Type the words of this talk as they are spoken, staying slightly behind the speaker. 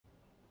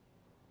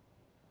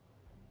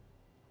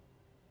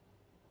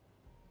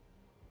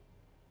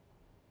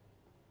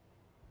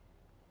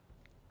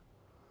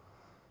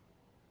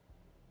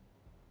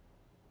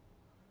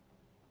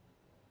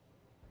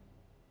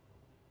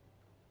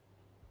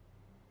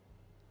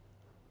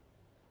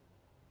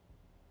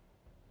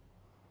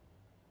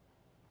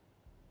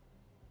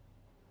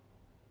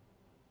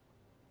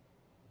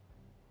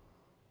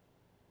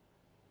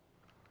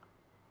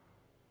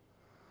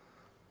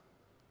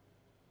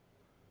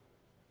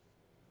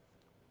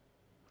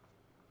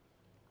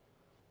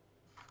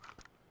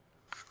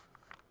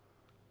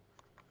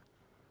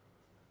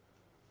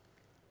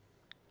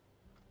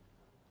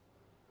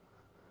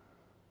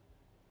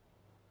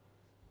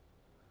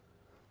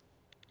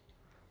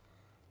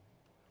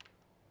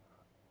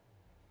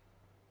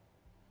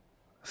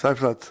Safe,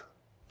 lads.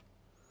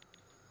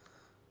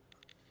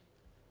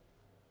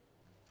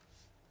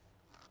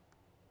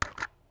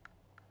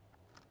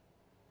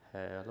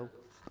 Hello.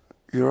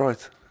 You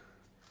alright?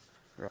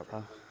 Right,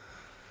 pal.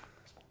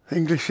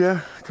 English,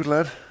 yeah? Good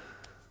lad.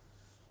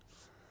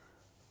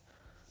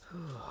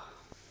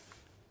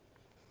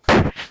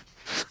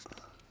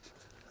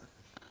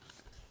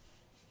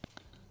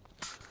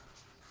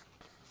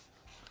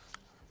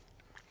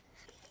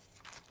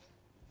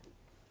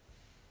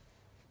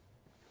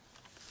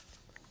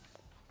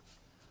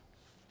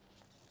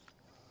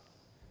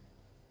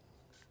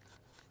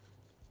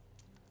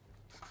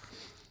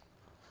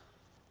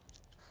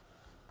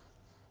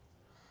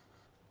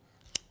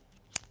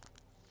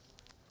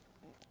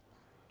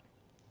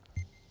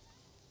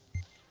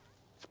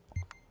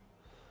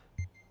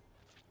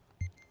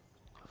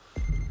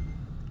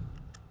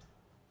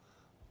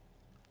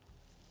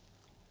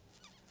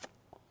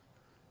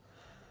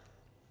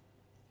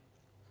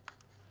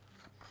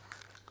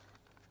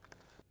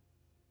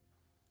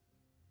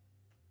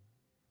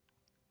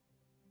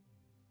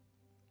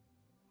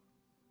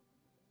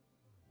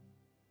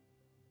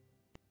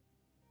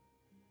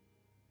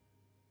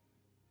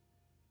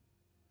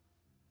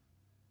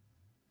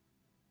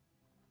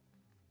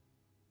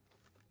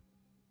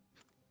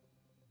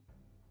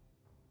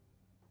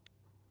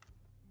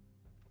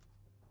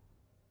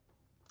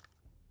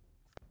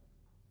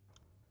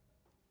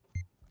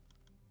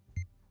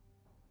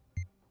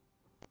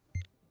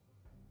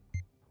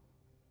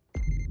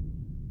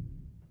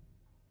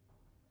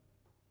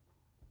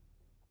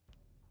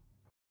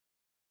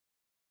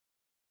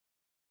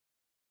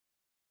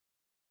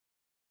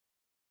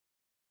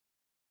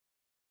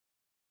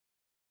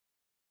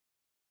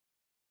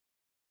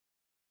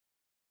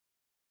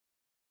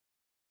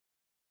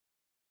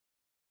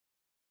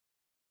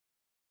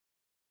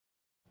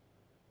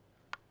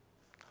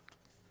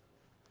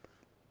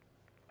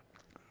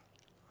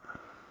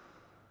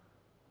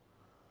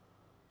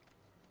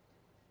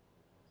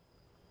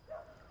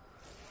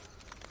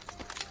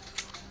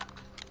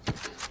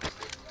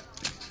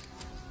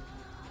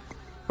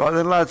 Right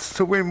then, lads,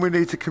 to win we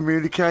need to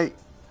communicate.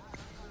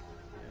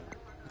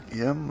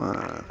 Yeah,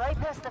 man.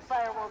 Bypass the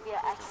firewall via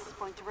access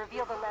point to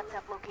reveal the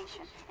laptop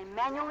location and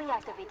manually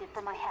activate it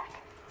for my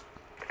hack.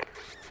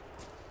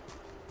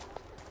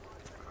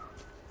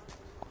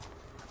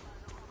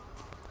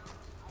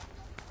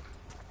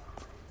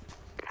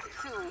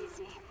 Too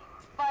easy.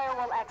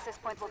 Firewall access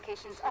point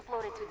locations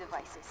uploaded to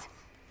devices.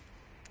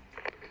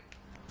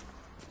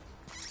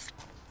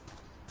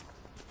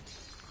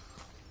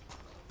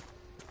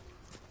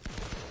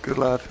 Good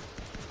lad.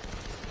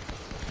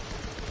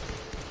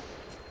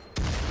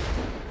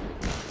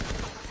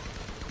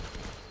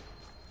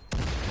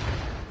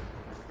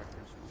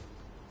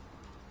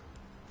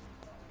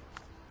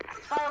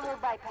 Firewall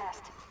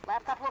bypassed.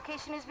 Laptop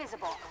location is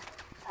visible.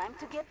 Time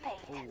to get paid.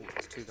 Oh,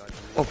 there's two guys.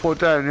 Up or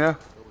down, yeah? They're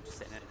all just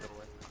sitting at the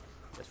doorway.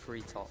 There's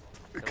three top.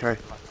 Okay.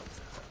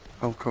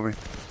 I'm coming. Two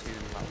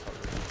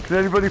laptops. Can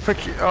anybody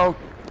pick it? Oh,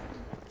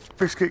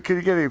 Biscuit, can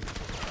you get him?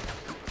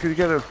 Can you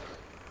get him?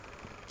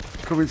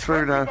 Coming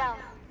through now.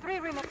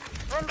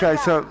 Okay,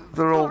 so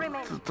they're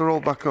all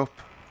back up.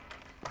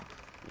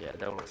 Yeah,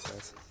 they're all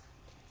upstairs.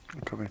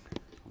 I'm coming.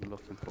 I'm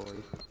looking for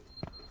you.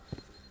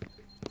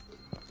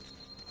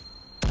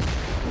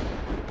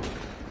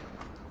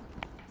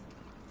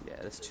 Yeah,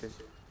 there's two.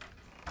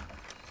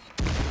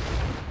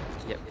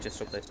 Yep,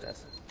 just up those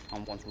stairs.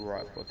 And one's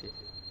right above you.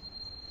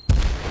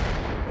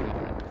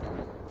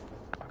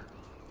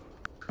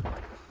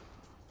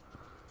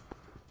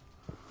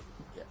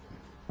 Yeah.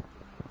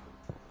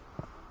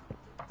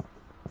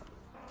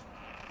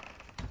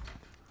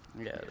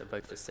 Yeah, they're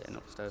both just sitting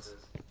upstairs.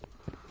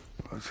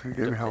 I was going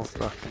to get my health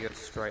back. You go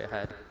straight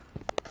ahead.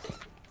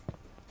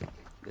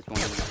 There's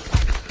one.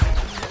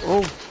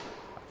 Oh!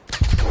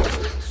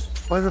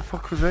 Where the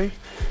fuck was he?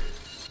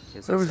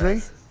 Where was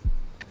he?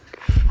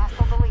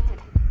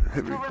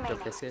 Hit me.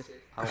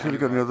 I should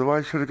have gone the other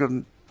way. Should have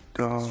gone.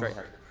 Oh. Straight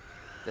ahead.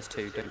 There's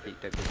two. Don't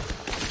beat. Nice.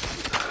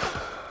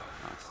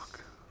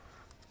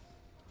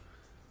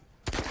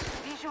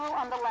 Visual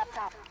on the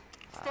laptop.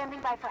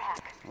 Standing by for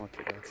hack.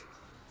 Okay, guys.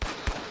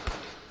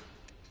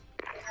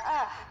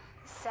 Ah,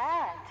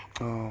 sad.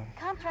 Oh.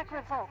 Contract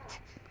revoked.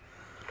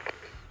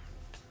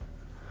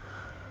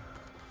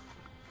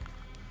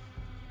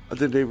 I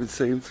didn't even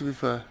see him, to be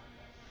fair.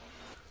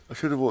 I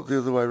should have walked the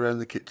other way around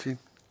the kitchen.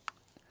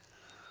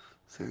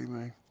 Silly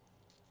me.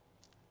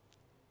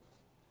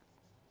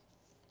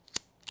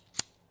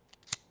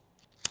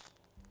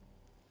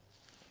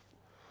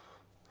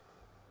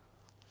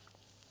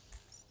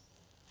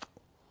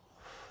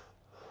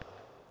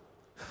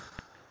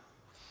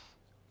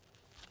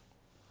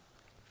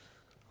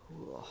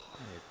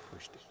 I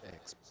pushed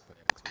X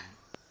button,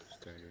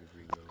 started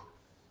reload.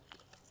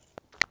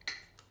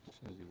 As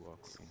soon as he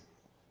walks in.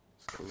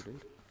 It's cool,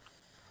 dude.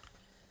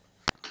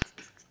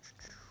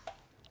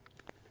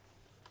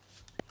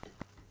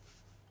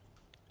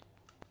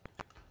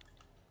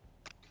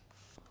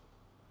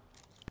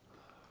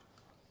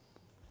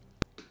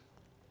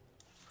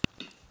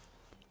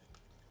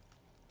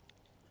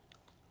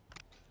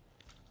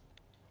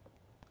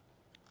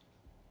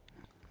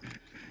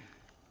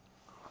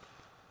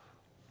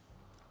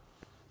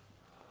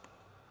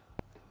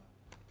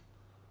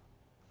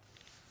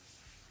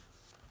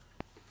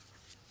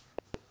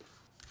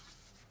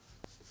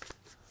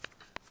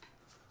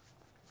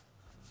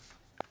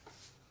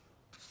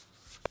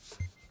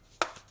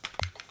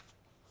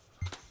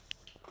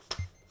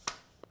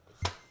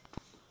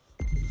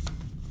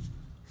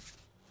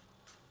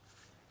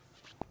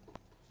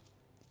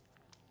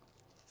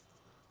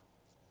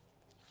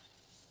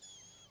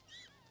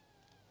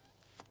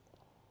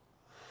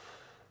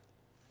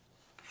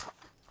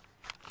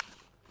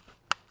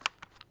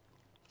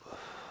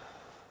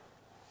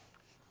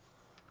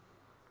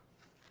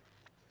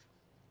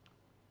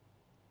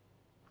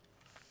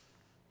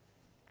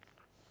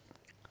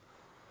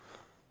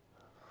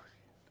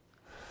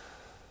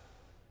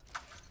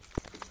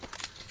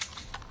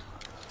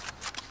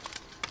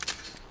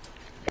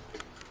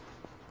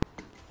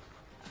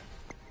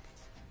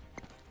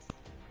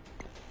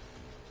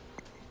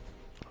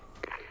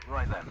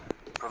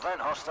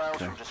 Hostiles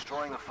Okay. from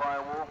destroying the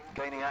firewall,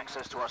 gaining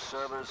access to our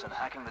servers, and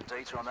hacking the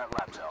data on that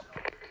laptop.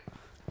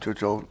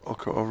 Judge, I'll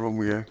run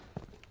with you.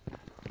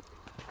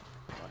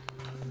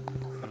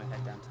 I'm gonna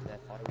head down to their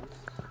firewalls.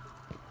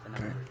 And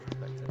then we'll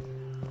expect it.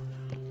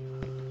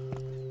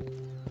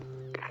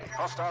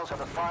 Hostiles have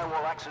the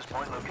firewall access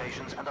point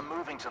locations and are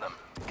moving to them.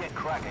 Get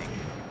cracking.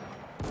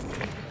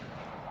 Make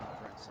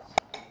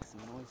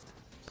some noise.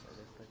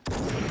 So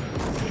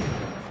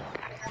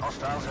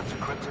Hostiles have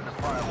decrypted the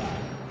firewall.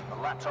 The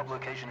laptop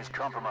location is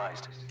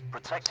compromised.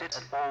 Protect it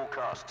at all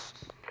costs.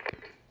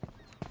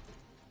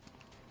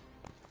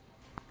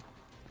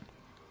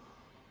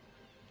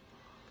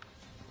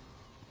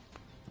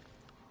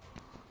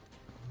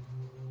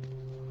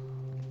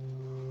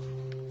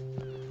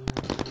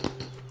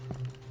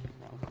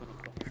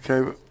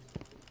 Okay.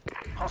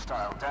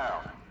 Hostile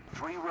down.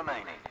 3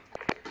 remaining.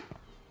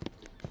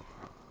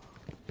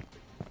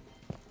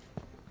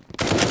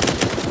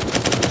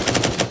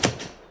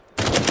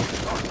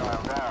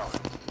 Hostile down.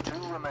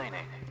 2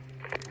 remaining.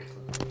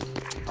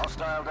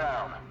 Hostile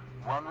down.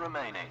 1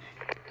 remaining.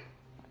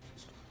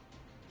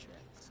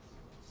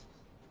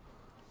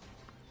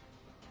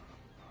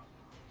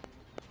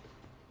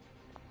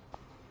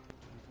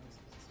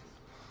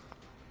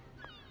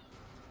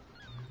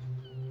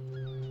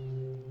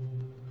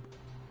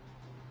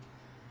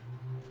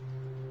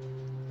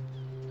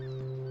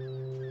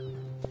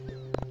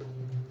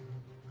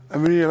 How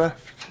many are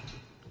left?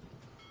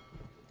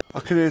 I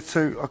can hear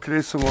 2. I can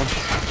hear someone.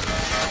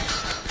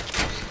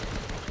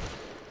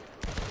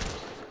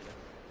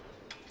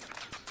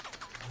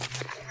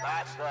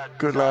 That's the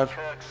Good lad.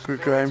 Dunkirk Good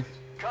spirit. game.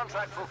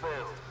 Contract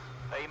fulfilled.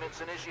 Payments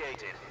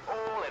initiated.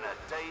 All in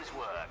a day's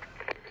work.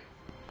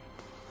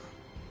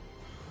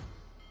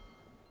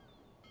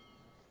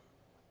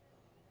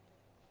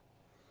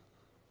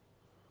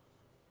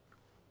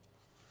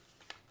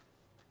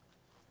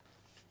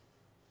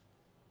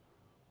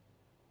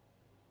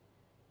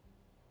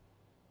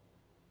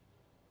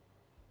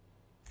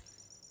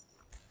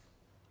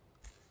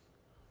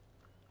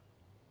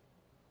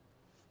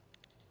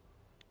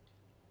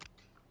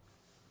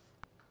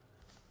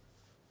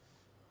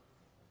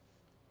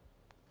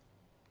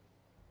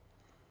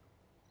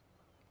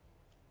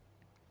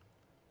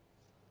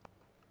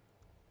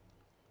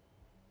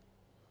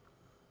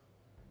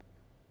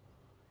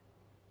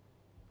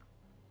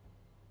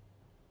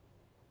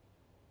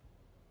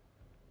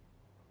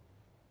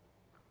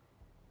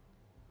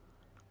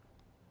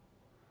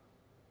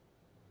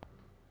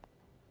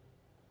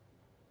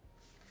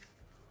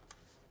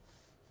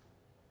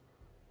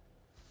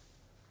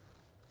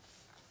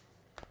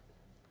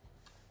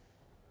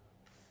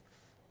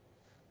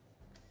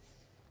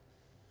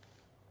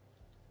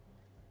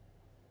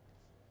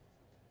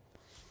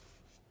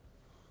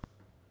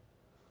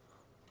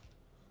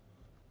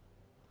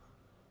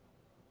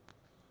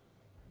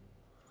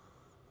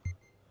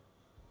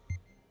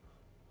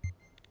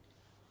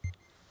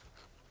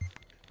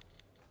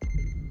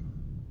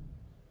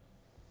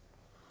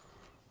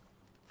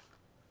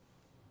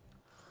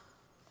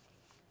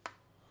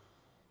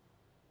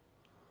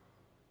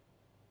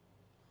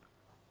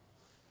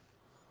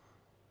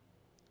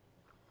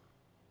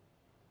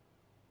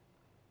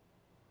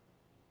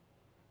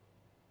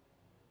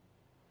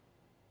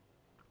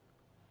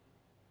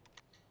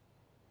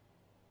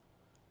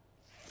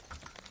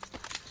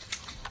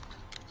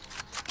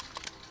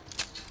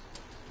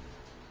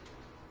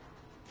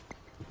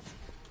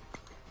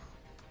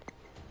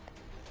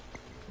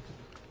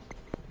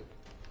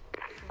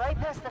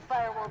 Bypass the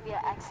firewall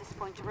via access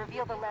point to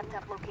reveal the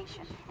laptop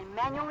location and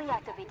manually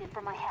activate it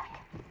for my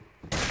hack.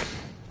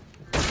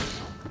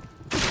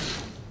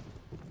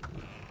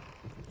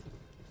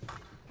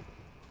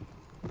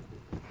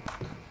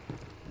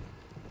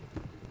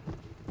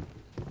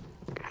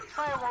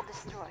 Firewall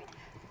destroyed.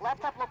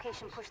 Laptop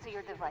location pushed to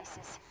your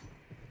devices.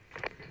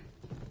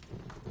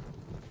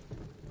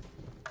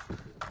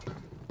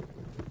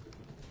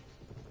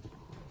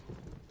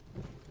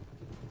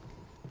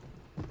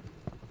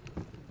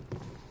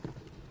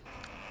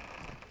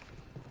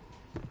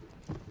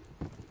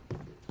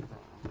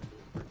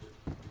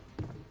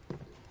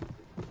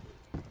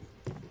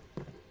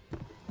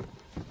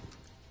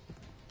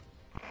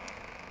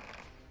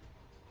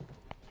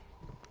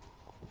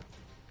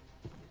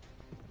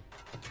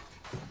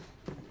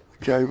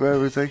 Okay, where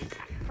is he?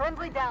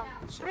 Friendly down.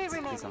 3 he's on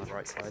remaining. the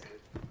right side.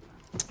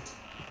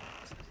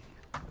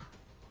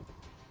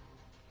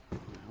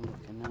 I'm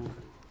looking now.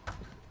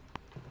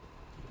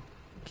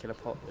 Killer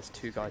pot, there's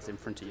 2 guys in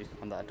front of you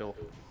on that door.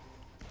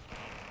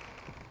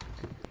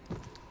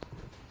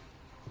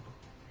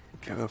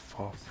 Get a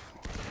off.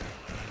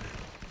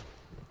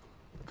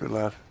 Good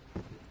lad.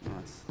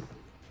 Nice.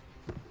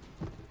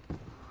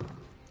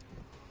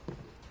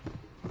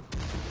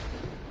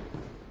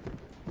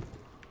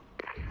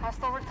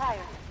 Hostile retired.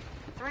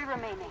 3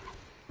 remaining.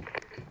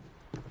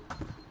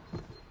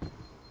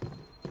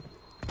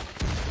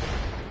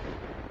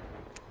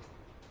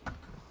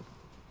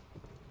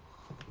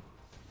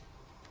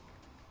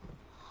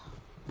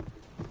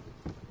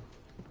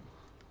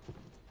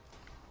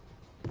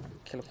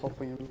 Killer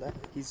Pop on your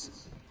left. He's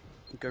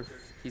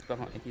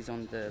behind. He's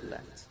on the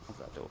left of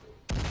that door.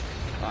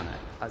 Oh no,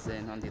 as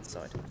in on the other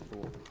side of the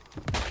wall.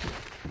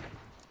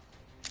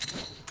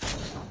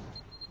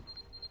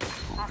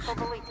 Hostile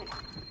deleted.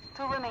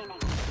 2 remaining.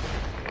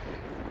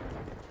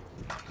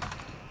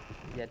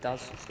 Yeah,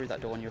 Daz, through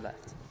that door on your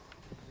left.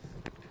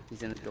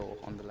 He's in the door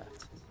on the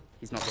left.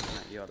 He's not looking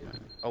at you at the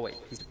moment. Oh wait,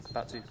 he's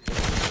about to.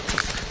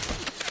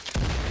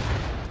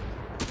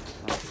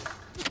 Nice.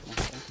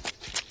 Okay.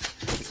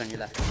 He's on your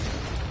left.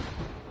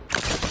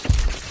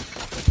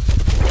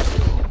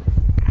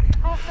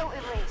 Also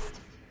erased.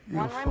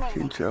 You're 1 fucking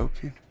remaining.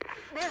 joking.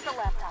 There's the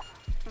laptop.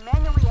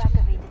 Manually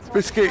activated. So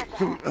Biscuit, I can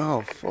come. shut down.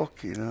 Oh,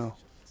 fucking hell.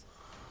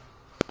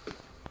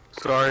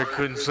 Sorry, I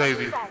couldn't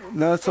save you.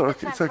 No, it's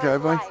alright. It's okay,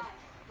 bye.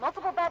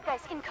 Multiple bad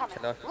guys incoming.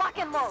 Killer. Lock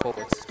and load.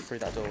 Forwards through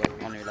that doorway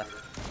on your left.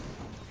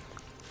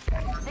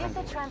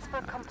 Data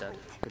transfer Dead. complete.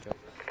 Good job.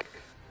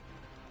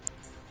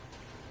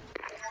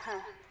 Huh.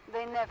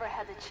 They never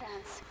had a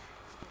chance.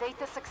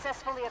 Data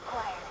successfully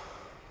acquired.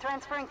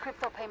 Transferring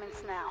crypto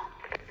payments now.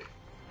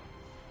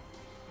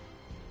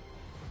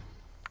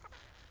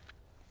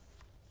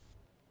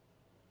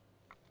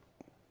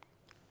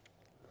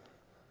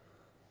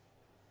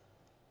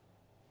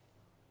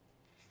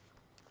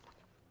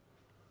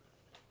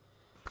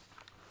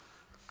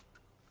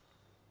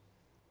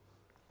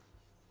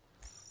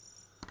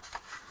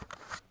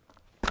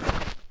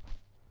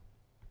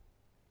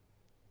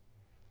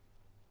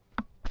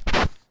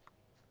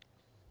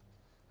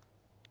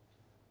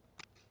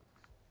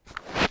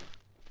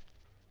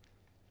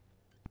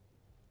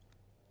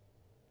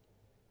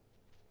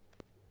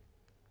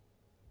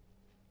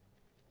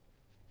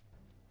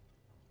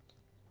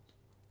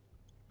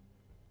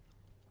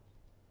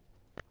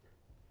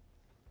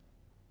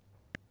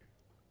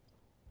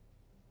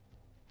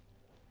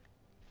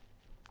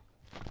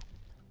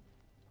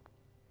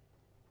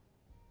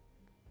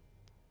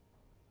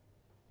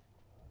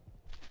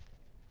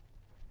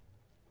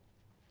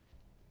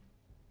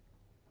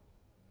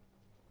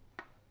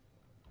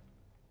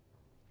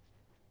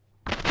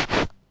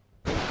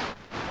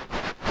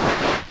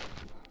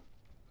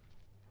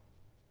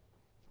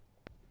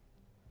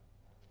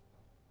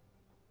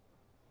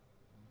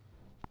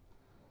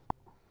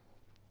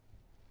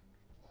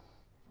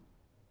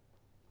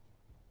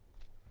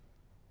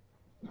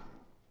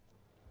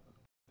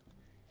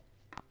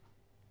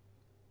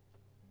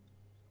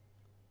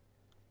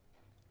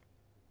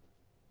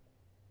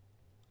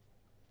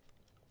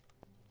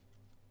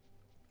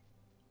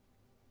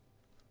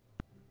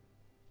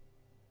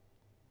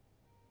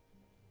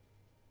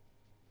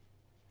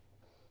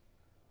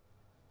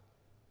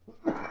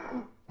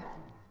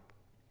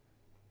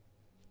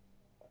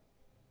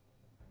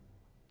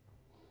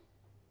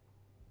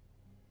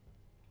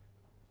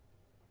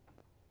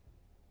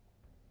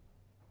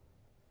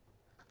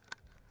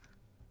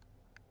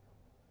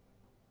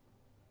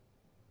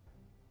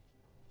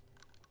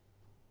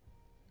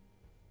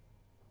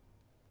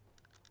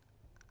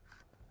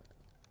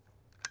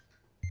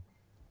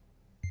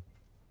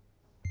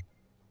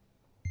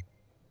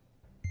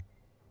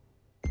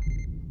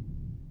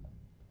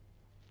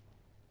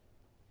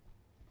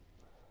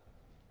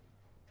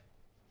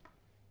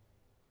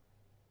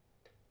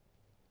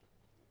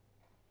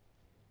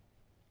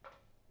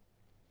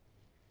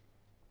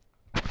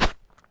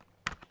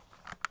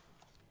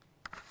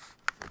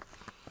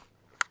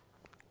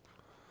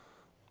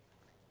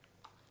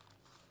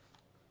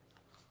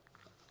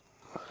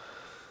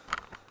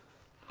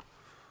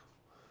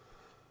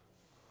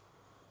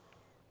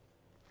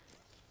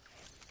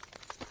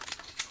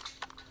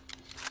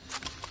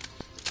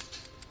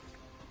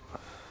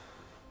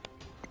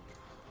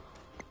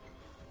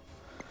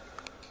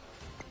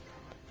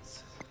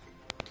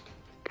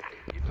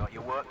 You've got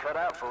your work cut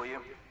out for you.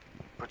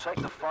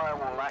 Protect the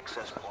firewall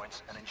access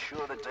points and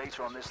ensure the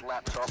data on this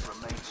laptop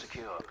remains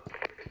secure.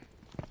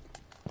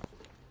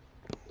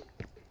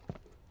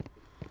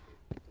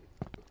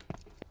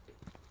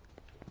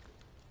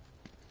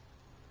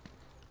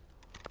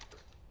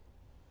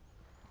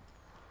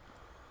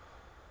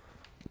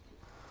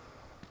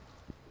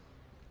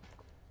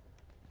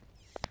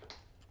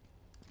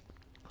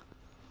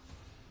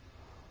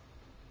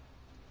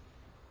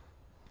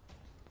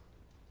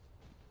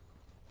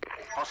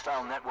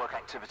 Hostile network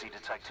activity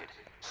detected.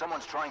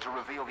 Someone's trying to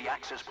reveal the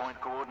access point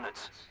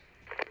coordinates.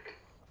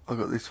 I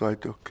got this way,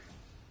 Duck.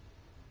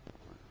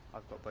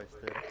 I've got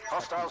both the...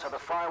 Hostiles have a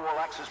firewall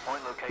access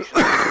point location.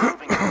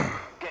 Moving in.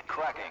 Get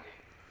cracking.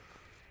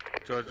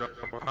 George,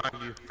 I'm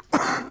behind you.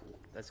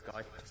 There's a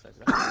guy just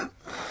over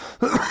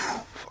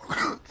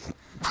there.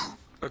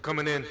 They're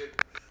coming in.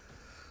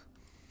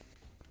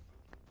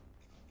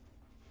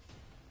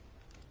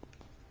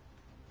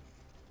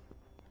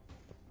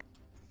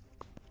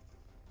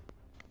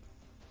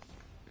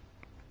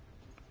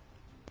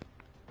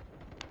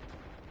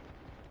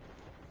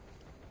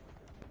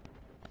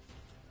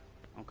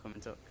 I'm coming,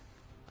 Duck.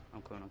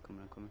 I'm coming.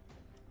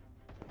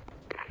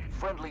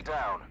 Friendly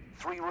down.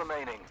 3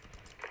 remaining.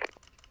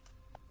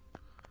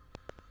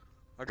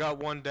 I got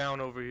one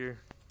down over here.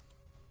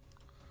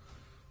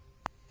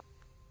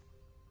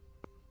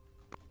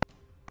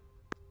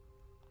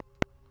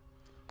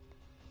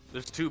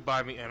 There's two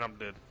by me and I'm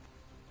dead.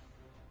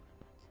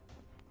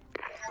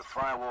 The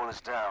firewall is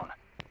down.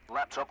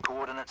 Laptop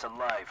coordinates are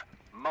live.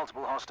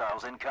 Multiple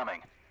hostiles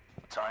incoming.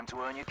 Time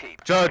to earn your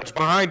keep. Judge,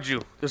 behind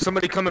you. There's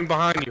somebody coming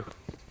behind you.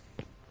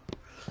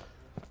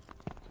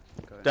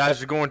 Daz,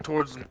 you're going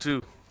towards them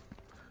too.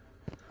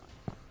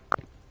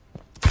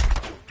 I'll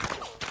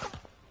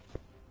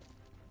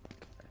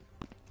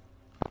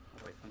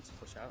wait for them to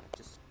push out.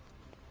 Just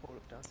hold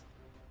up, Daz.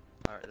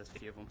 Alright, there's a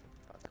few of them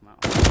about to come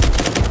out.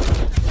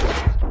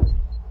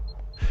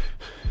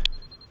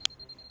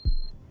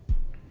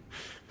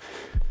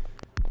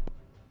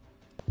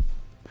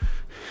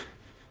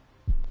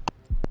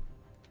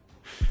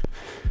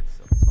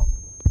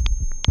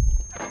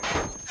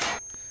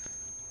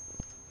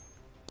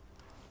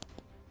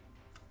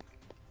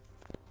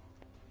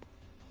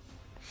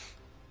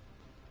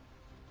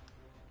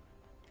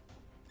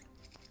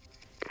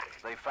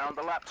 They found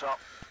the laptop.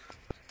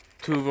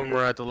 Two of them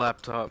are at the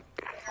laptop.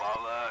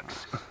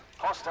 Bollocks.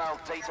 Hostile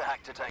data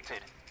hack detected.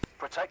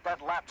 Protect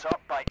that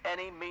laptop by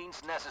any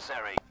means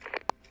necessary.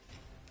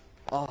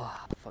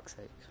 Oh, for fuck's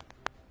sake.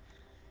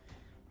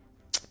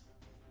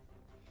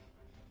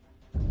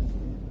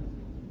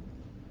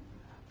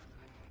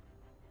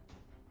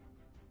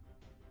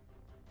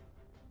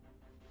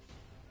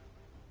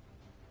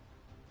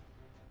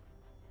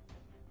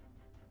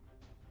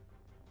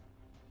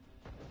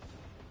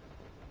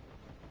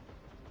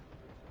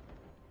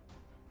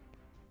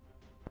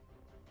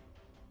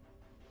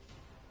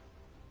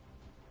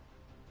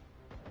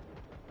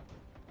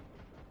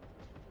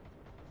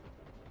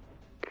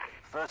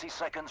 Thirty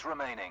seconds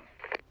remaining.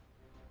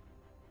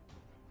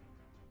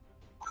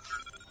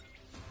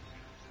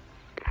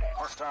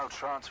 Hostile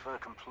transfer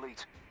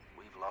complete.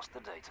 We've lost the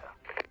data.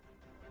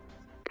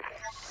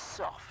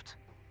 Soft.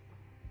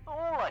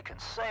 All I can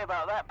say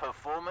about that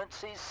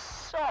performance is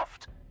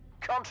soft.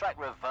 Contract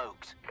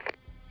revoked.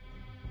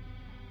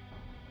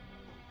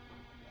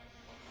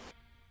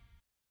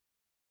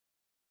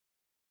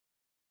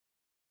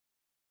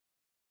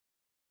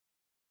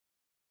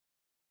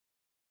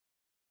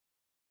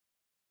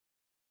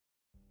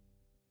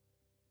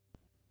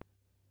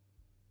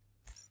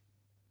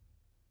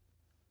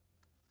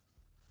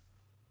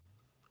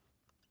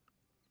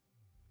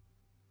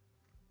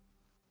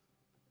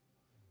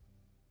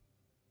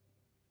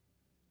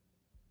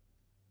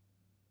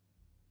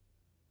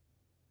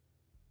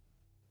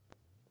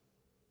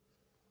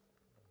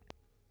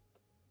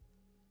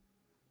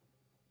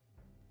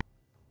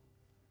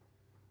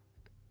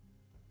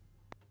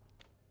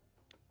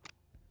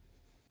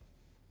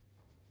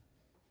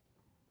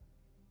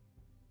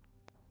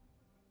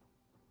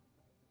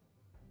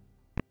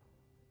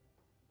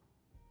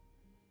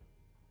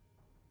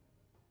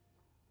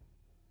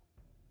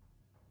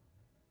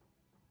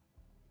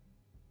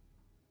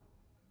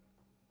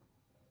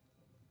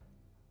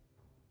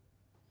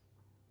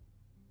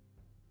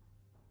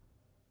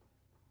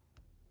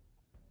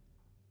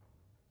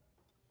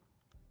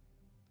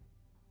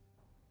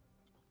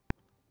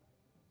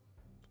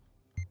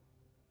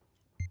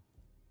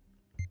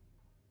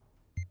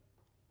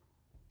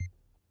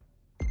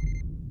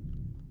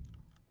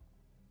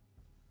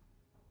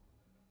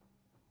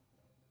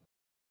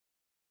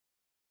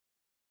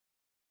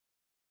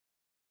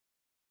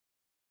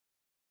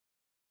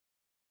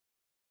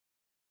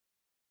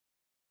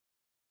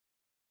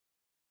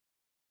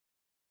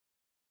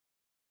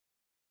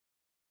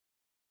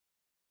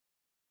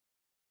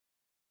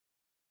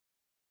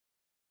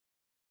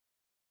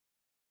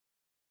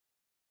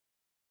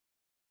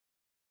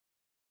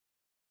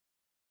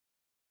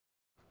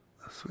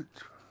 Switch.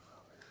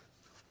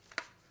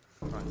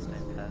 Try and stay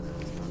in pairs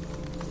this time.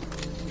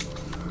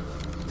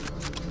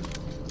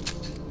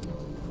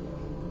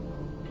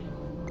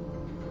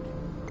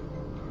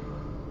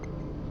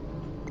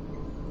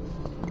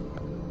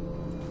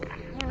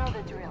 You know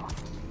the drill.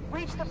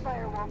 Reach the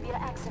firewall via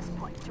access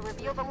point to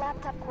reveal the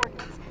laptop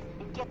coordinates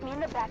and get me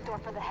in the back door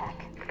for the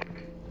hack.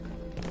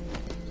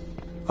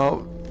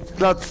 Oh,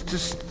 lads,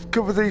 just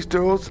cover these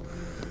doors.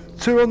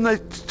 Two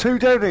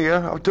down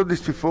here. I've done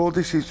this before.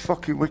 This is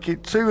fucking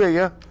wicked. Two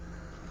here.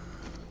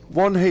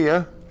 One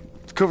here.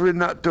 Covering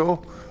that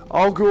door.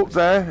 I'll go up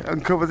there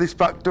and cover this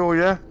back door,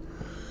 yeah?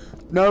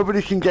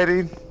 Nobody can get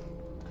in.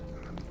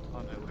 I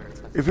know where it's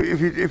at.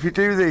 If you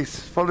do this,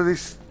 follow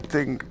this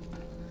thing.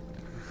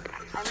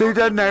 Two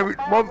down now.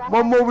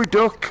 One more with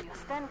duck.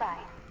 Stand by.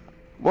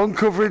 One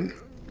covering.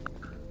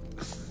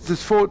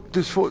 There's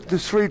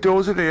three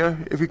doors in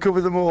here. If you cover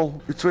them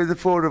all between the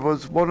four of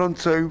us, 1 on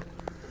 2,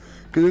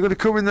 because they're going to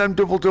come in them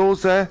double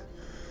doors there,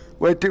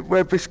 where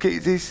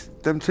Biscuit is.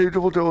 Them 2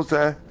 double doors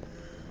there.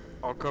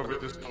 I'll cover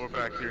this door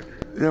back here.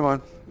 Yeah,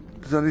 man.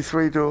 There's only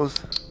 3 doors.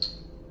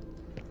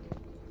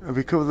 If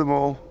we cover them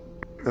all,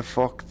 they're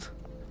fucked.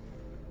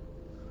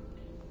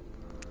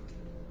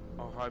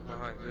 I'll hide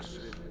behind this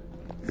shit.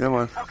 Yeah,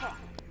 man. Okay,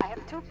 I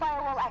have 2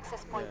 firewall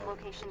access point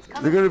locations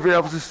coming. They're going to be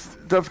able to.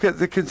 Don't forget,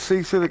 they can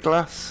see through the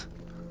glass.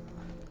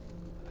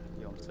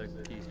 Yo, I'm so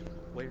confused.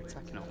 Where are you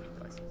attacking on me,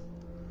 guys?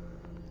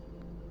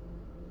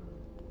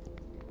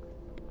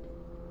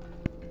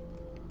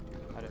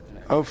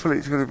 Hopefully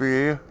it's going to be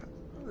here.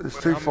 There's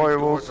Wait, two how many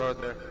doors firewalls. are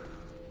there?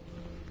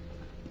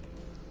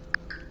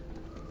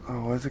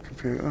 Oh, where's the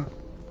computer?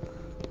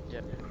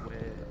 Yeah, we're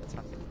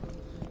attacking.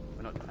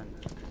 We're not defending.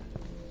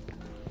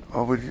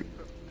 Oh, we... Yeah,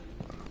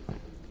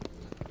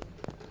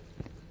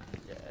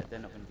 they're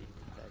not going to be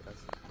there, guys.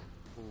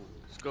 Ooh,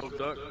 Scope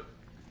duck.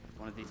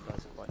 one of these guys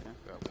is quite now.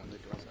 Got one of the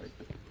doors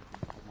open.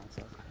 On my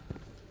side.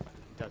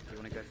 Dad, do you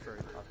want to go through?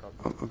 I've got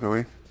I'll go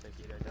in. So if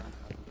you go down,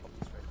 I can pop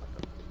you straight back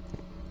up.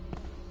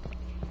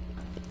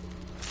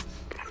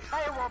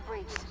 Firewall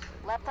breached.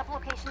 Laptop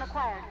location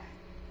acquired.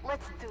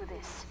 Let's do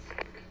this.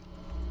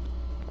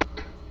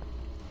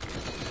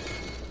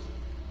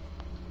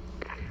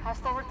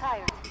 Hostile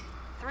retired.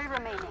 3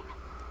 remaining.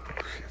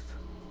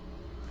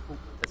 Ooh,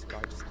 there's a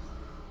guy just...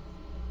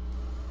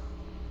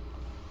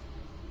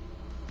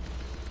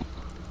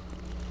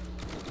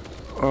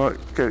 Alright,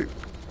 get it.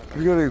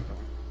 You got him.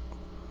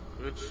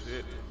 Good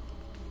shit.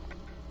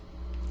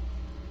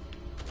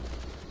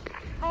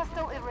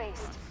 Hostile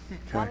erased.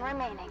 1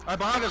 remaining. Hey,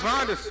 behind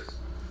us!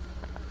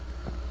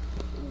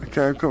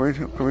 Okay, I'm coming.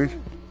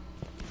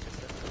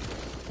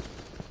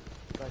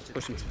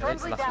 Push him to the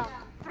Friendly last down. one.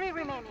 3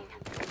 remaining.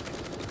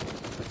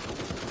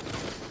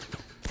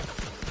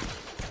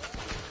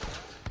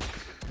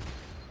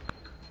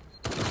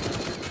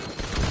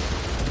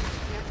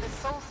 You're the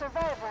sole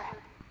survivor.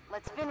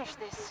 Let's finish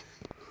this.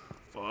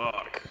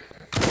 Fuck.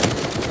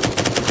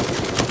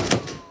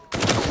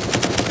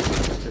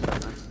 Good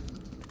job, man.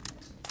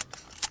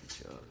 Good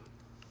job.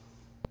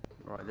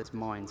 Right, there's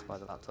mines by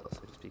the laptop, so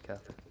just be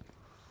careful.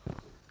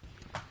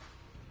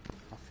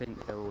 I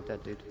think they're all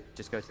dead, dude.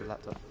 Just go to the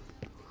laptop.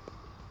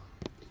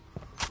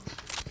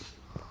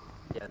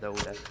 Yeah, they're all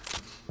dead.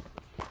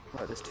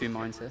 Right, there's 2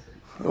 mines here,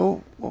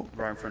 Oh,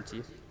 right in front of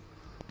you.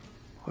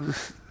 I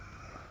just...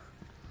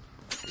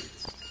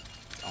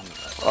 On the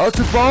left. Oh, it's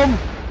a bomb!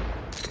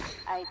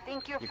 I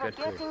think you're You're good,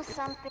 forgetting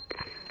something.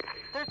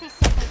 30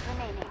 seconds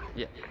remaining.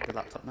 Yeah, the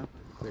laptop now.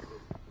 Good.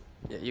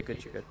 Yeah, you're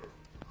good, you're good.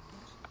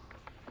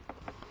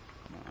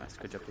 Nice,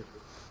 good job, dude.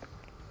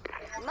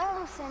 No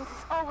loose ends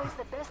is always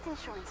the best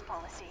insurance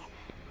policy.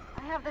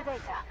 I have the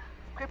data.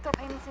 Crypto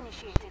payments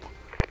initiated.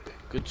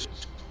 Good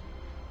shit.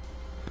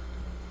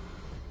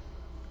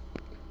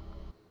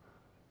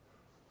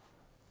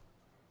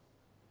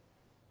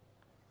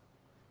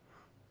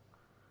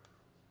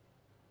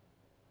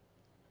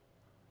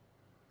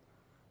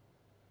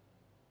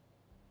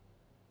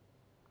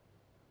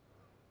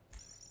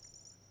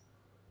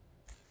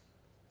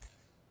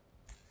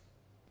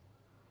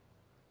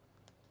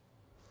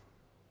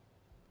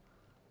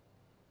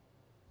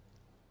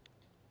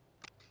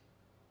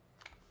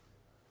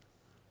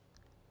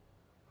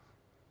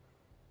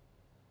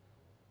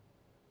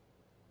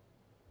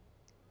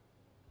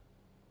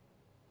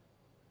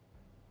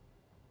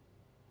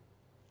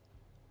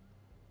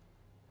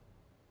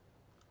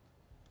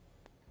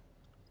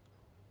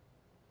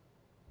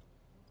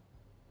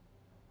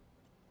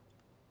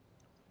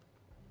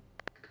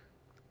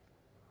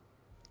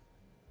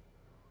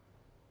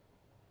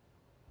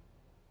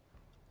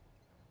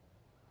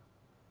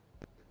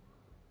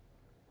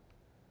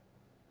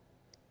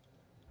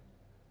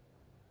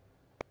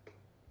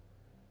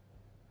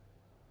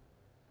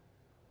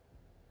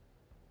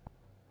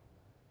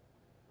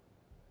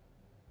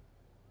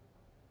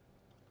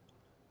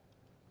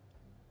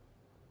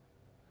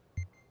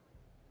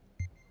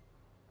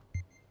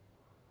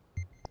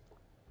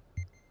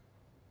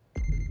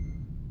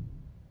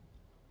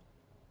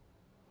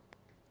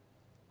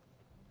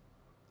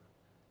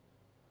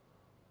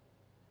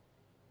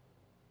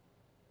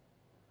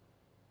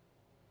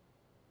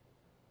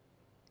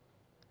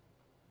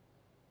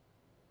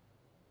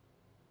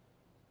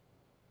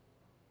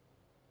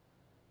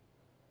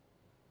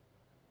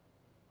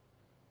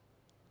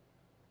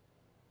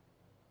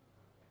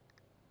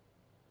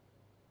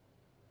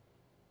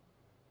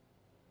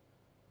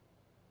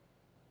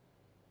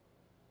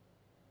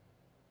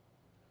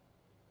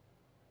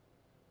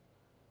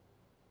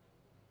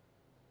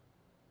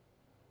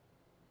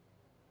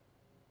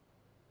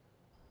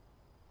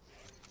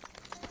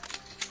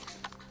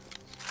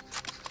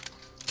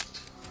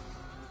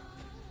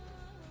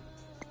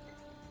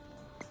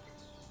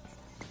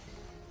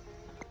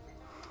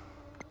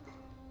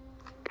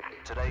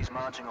 Today's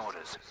marching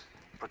orders.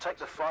 Protect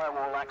the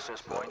firewall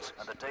access points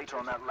and the data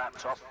on that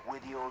laptop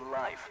with your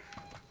life.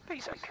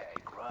 Piece of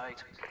cake,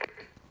 right?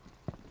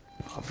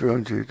 I'll be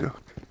on you,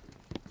 Doc.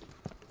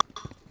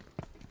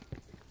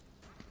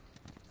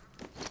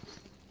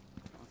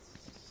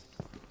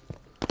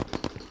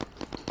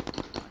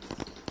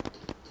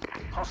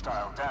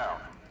 Hostile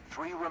down.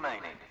 3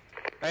 remaining.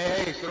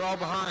 Hey, they're all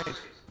behind.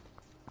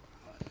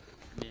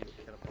 Me and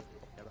Killer pop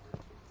together.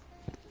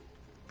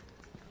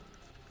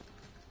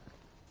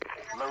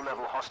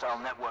 Low-level hostile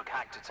network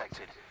hack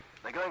detected.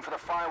 They're going for the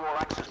firewall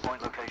access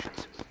point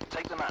locations.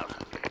 Take them out.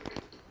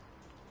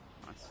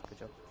 Nice, good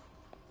job.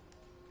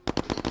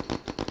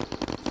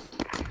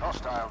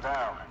 Hostile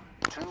down.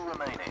 2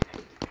 remaining.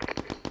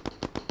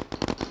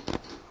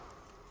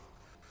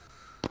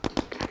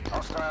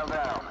 Hostile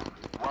down.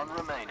 1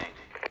 remaining.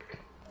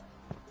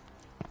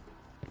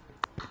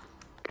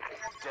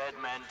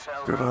 dead men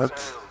tell Good no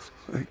lads. tales.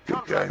 Good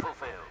Contract game.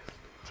 fulfilled.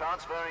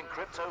 Transferring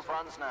crypto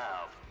funds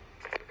now.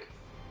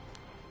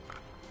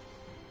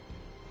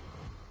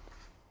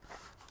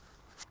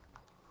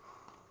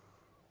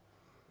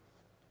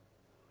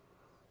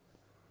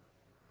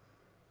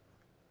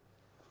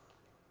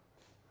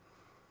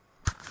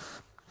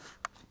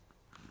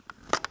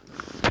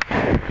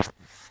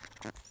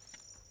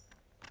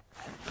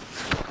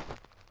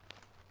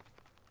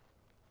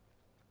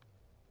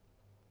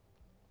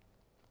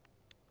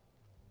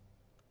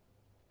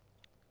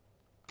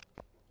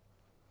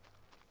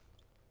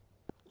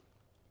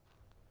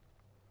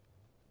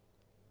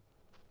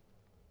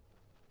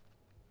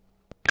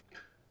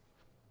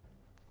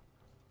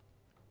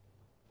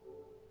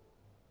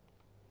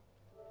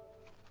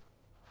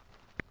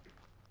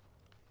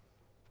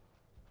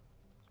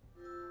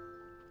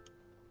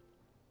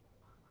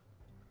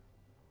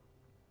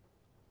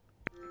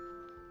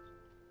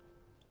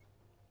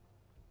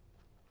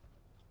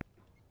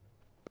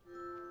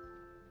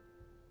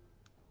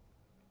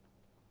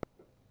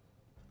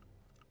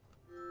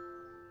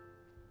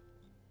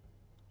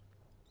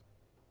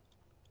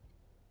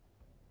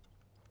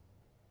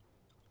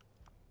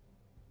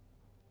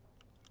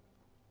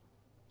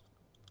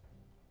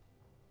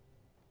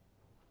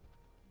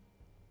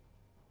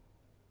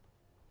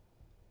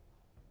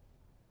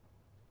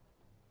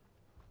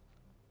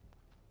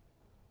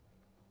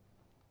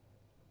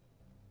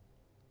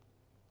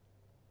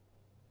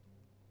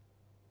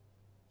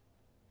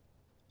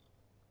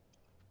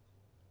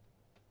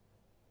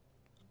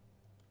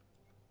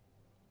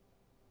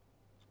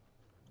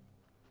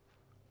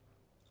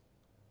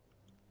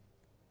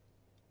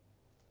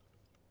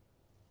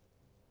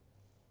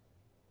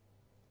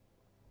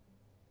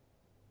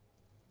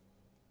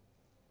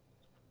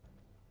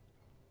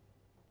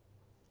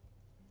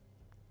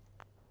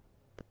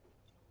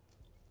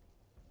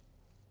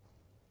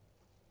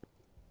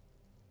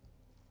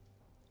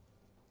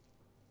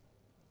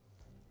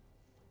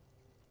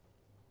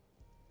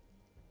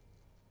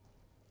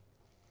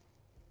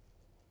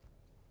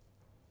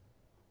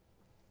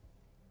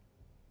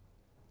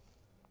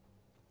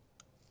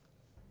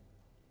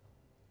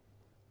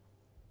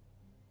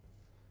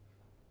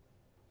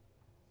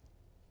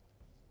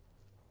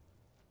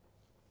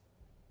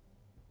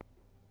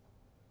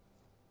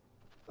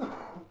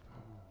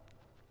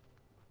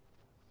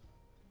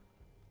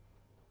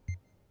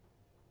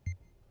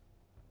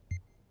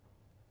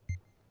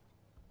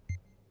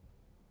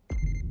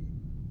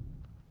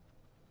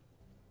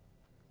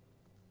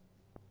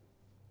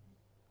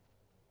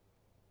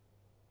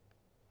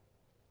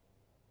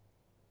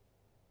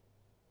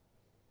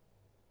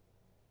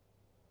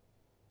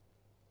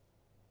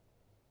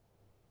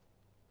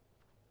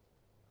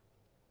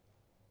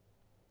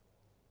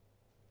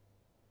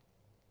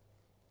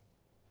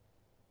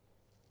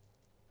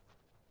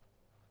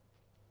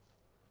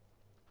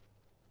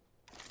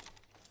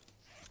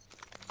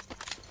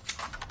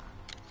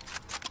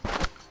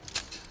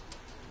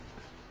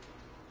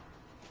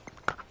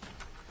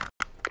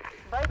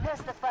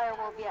 Bypass the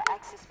firewall via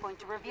access point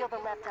to reveal the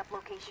laptop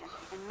location,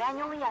 and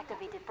manually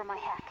activate it for my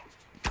hack.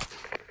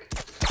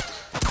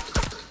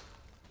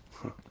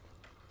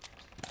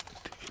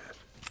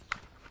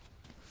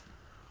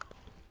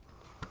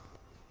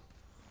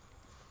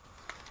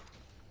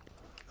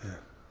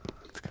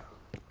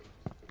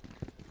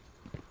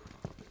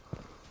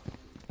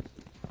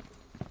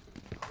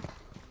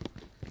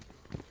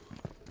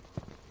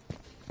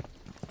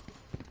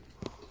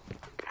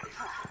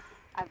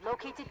 I've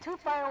located 2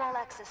 firewall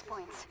access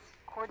points.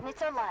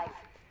 Coordinates are live.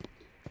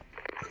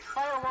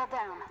 Firewall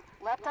down.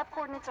 Laptop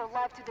coordinates are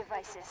live to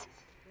devices.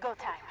 Go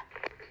time.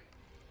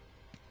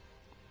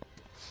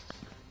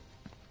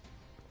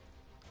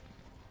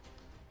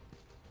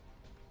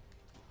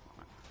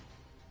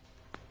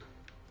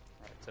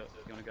 Right, so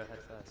if you want to go ahead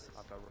first,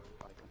 I'll go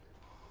right icon.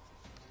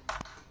 I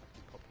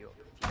can pop you up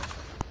if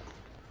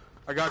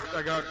you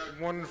I got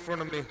one in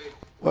front of me.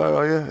 Where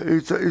are you?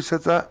 Who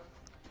said that?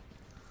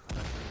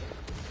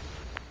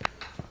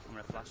 I'm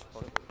gonna flash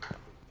spot it.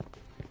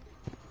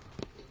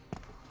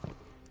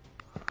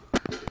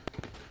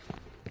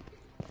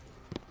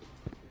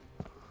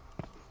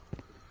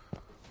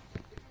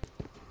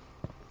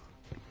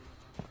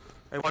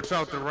 Hey, watch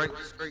out, they're right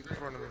straight in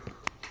front of me.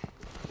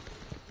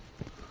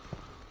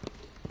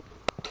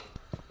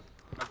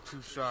 I have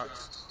 2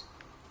 shots.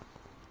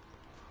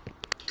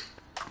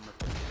 I'm gonna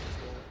push this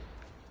forward.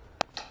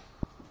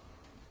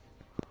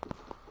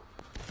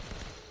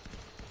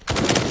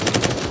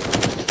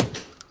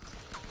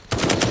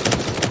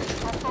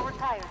 Hostile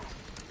retired.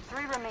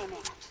 3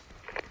 remaining.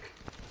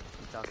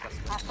 That's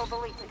Hostile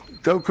deleted.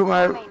 Don't come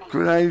out.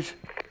 Grenades.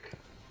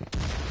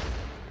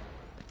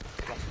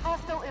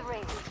 Hostile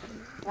erased.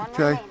 1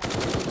 Okay. remaining.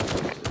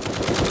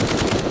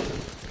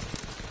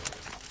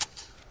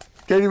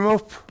 Get him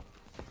up.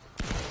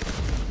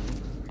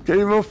 Get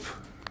him up.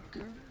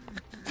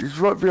 He's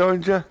right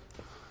behind you.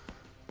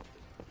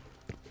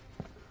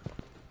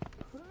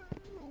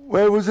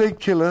 Where was he,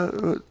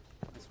 killer?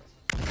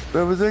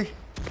 Where was he?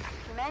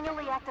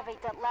 Manually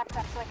activate that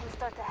laptop so I can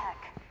start the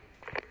hack.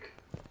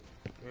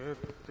 Yeah,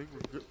 I think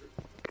we're good.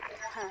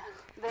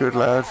 Good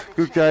lads.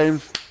 Good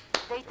games.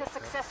 Data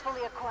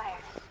successfully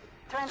acquired.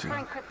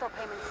 Transferring crypto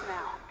payments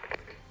now.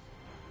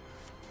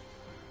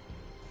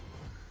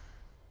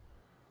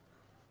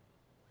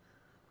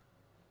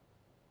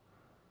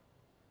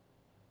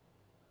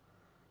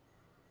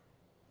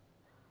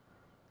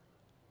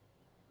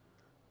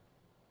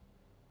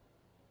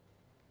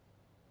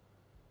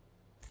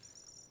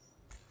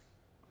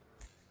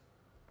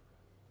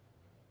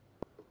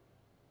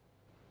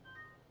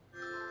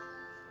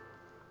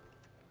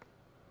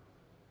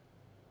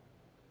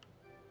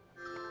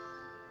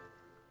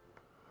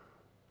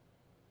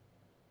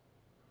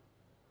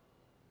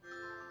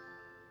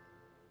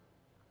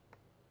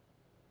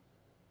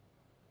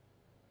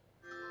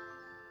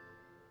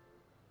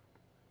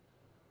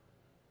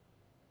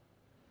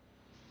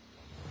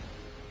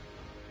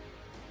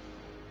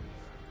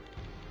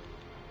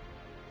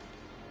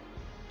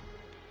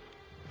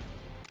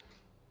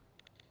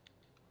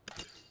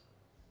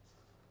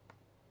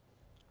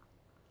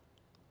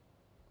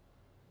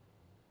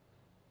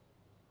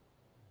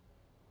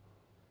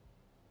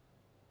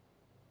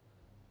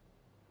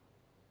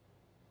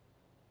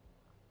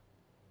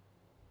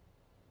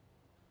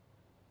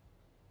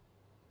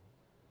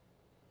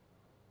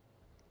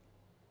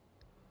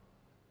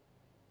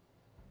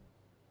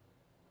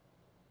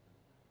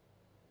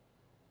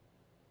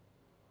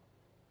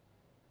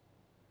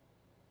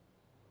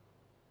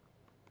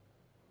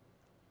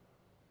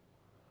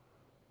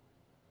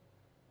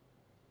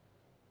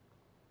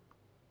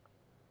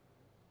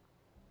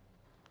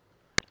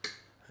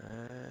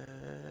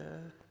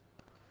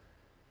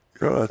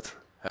 Right.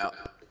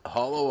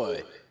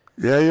 Holloway.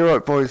 Yeah, you're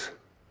right, boys.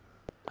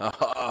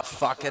 Oh,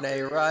 fucking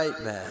A right,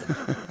 man.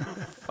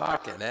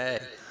 Fucking A.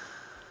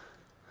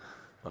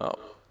 Well,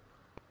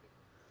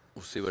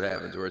 we'll see what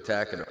happens. We're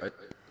attacking, right?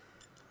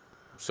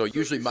 So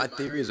usually my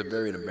theory is a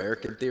very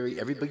American theory.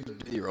 Everybody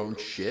do your own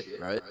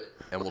shit, right?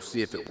 And we'll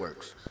see if it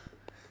works.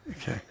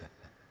 Okay.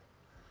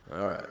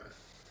 All right.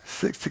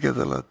 Stick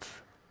together, lads.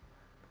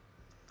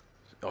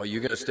 Oh,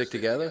 you're going to stick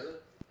together?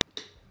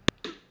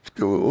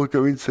 We'll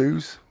go in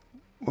twos.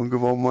 One go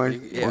one way,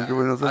 one go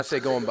another. I say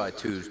going by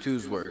twos.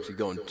 Twos works. You're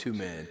going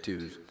two-man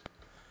twos.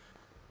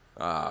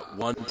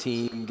 One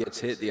team gets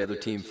hit, the other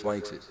team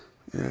flanks it.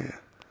 Yeah.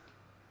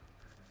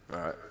 All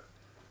right.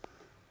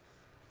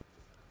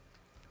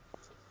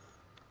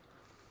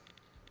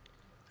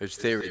 There's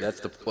theory, that's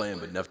the plan,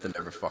 but nothing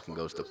ever fucking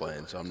goes to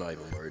plan, so I'm not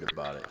even worried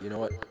about it. You know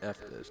what? F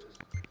this.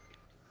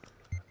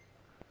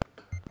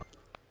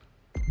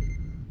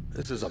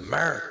 This is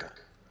America.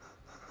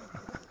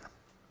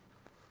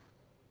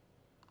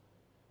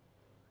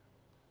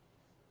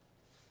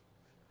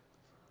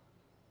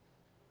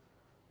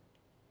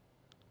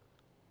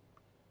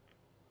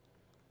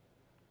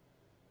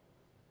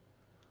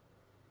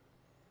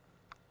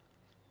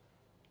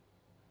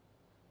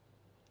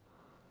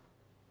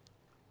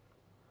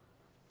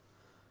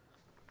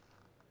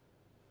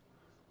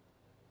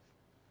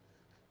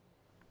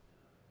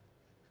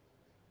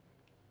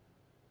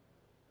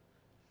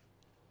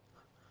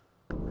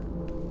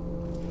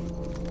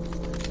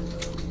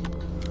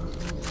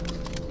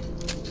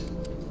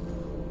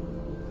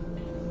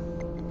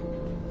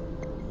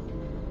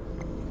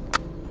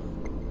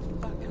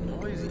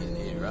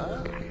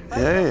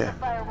 Yeah.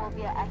 Firewall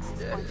via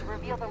access point to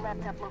reveal the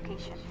laptop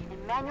location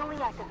and manually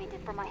activate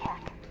it for my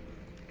hack.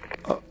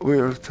 Oh,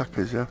 we're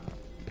attackers, yeah?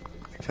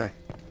 Okay.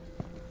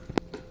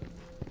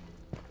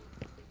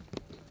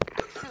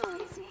 Too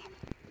easy.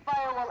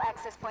 Firewall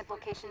access point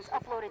locations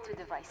uploaded to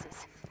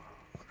devices.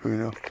 Good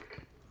enough.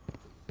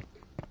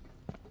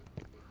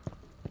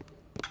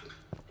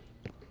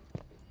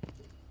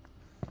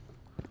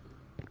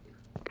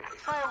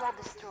 Firewall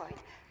destroyed.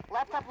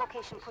 Laptop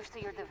location pushed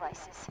to your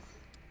devices.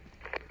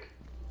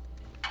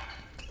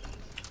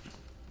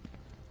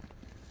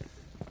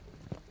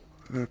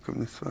 They're gonna come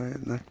this way,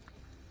 aren't they?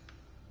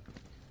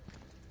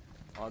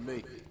 On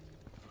me.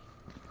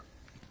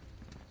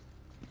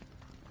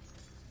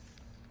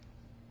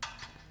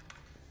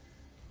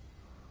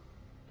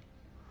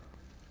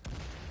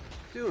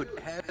 Dude,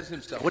 has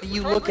himself. What are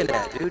you looking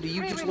at, dude? Are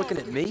you just looking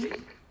at me?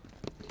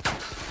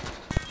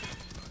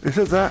 Who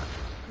said that?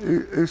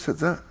 Who said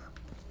that?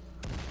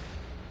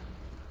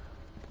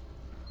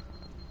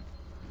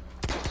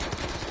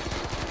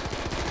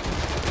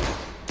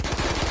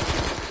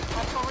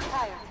 Hostile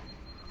retired.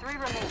 3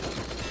 remaining.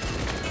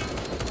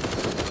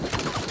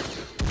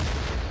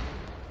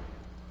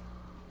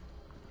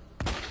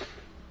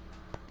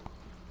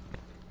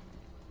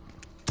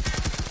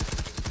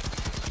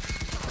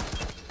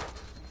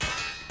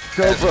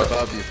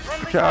 Above you.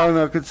 Okay, oh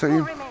no, I could see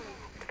him.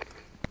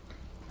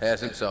 Has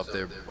himself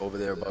there, over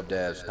there above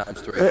Daz.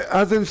 Times 3.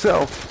 As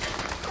himself.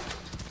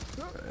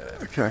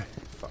 Okay.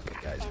 Fucking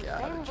guy's Then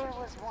garbage. there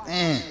was one.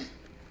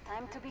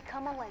 Time to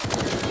become a legend.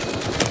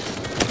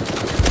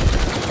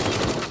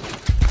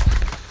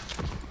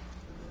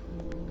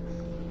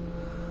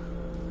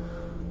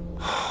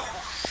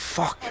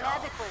 Fuck.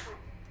 Inadequate,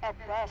 at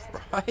best.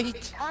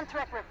 Right?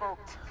 Contract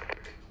revoked.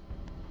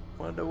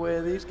 Wonder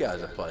where these guys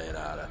are playing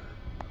out of.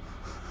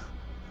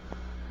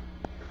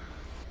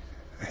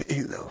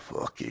 In the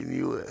fucking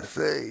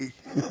USA.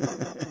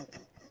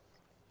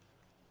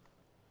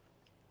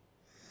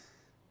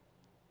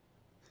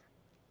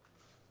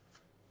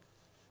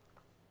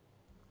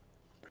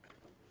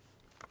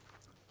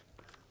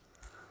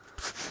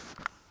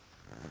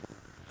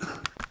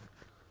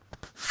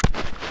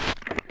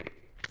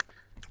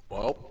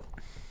 Well,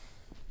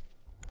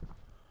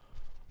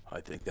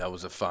 I think that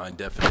was a fine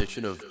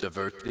definition of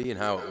diversity and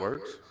how it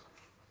works.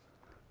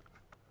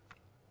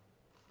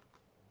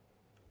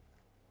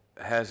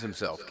 Has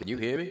himself. Can you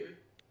hear me?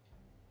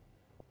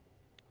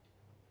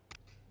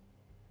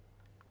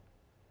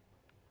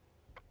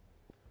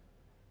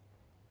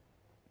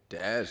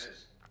 Daz.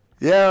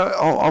 Yeah,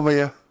 I'm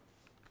here.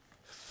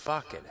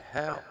 Fucking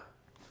hell.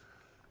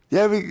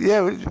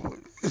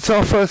 It's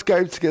our first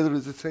game together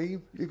as a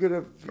team. You're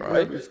gonna,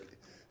 Right. it's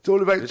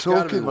all about It's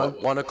gotta be, talking, man.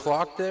 what, 1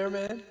 o'clock there,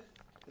 man?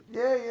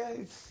 Yeah,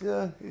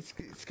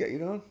 it's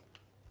getting on.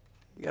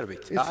 You gotta be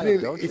It's tired,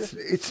 nearly, don't you?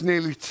 it's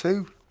nearly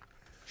 2.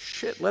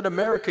 Shit, let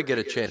America get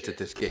a chance at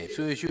this game. As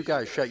soon as you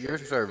guys shut your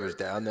servers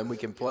down, then we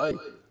can play.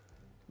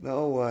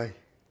 No way.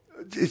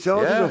 It's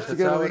hard Yeah, enough to that's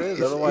get how on. it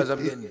is. Otherwise,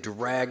 I'm getting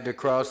dragged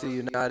across the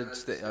United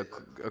States,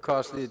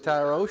 across the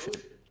entire ocean.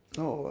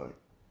 No way.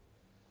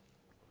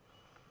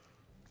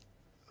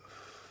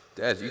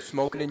 Daz, you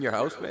smoking in your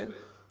house, man?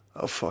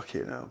 Oh, fuck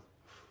it now.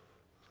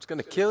 It's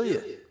gonna kill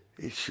you.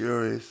 It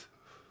sure is.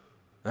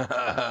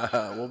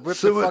 Well, rip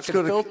Someone's the fucking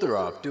gotta- filter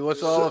off. Do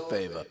us all a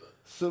favor.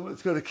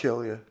 Someone's gonna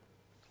kill you.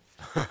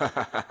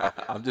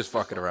 I'm just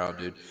fucking around,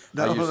 dude.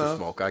 No, I used no. to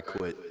smoke. I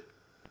quit.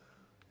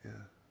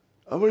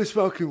 I'm only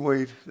smoking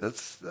weed.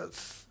 That's.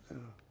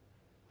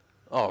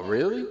 Oh,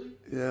 really?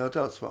 Yeah, I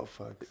don't smoke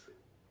fags.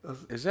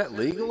 Is that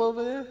legal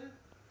over there?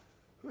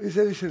 Is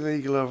anything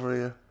legal over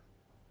here?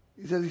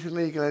 Is anything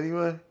legal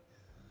anywhere?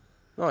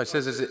 No, it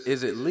says,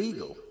 is it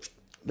legal?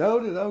 No,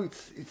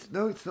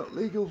 it's not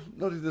legal.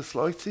 Not in the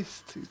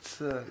slightest.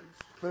 It's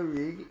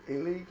very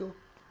illegal.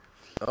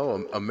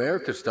 Oh,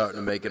 America's starting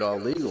to make it all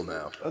legal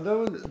now. I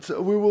know. And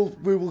so we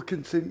will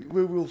continue.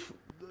 We will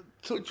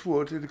touch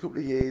wood in a couple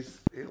of years.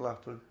 It'll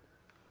happen.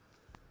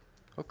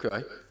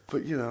 Okay.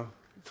 But you know,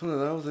 it's one of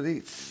those, and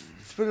it's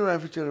been around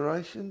for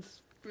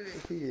generations. Been here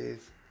for years.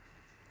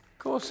 Of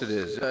course it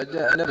is. I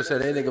never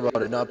said anything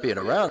about it not being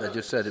around. I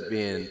just said it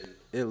being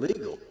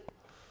illegal.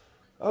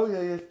 Oh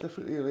yeah,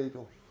 definitely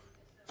illegal.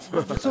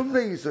 But for some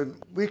reason,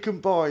 we can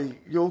buy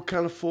your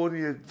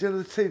California,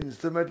 the tins,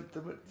 the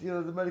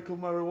medical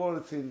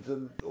marijuana tins,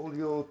 and all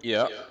your.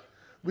 Yeah.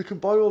 We can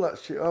buy all that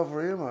shit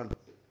over here, man.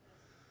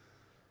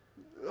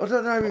 I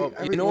don't know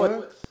how you it know what?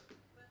 works.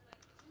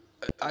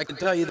 I can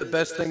tell you the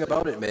best thing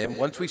about it, man.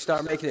 Once we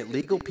start making it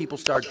legal, people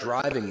start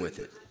driving with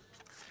it.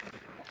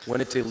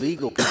 When it's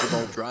illegal, people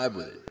don't drive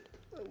with it.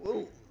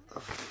 Well,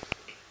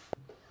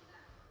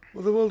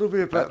 the world will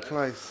be a better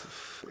place.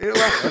 It'll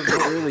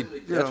happen.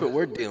 That's what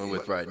we're dealing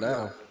with right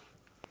now.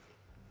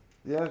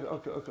 Yeah, I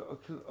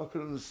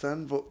can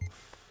understand, but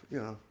you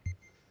know.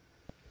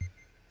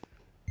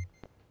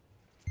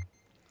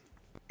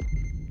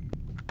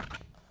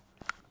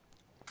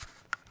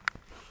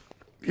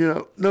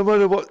 No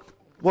matter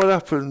what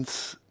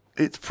happens,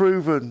 it's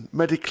proven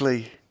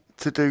medically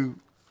to do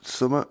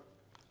something.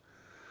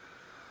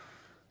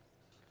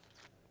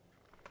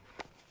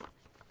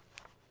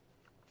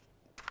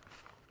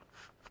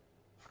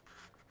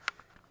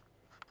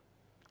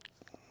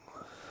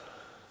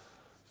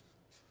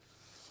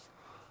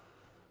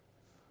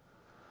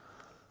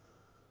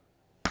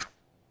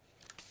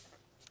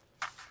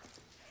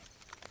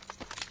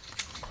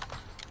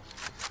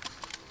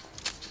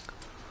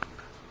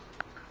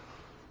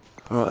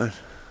 Right,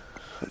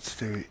 let's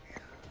do it.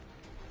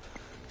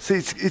 See,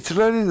 it's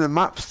learning the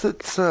maps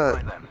that's Right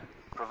then.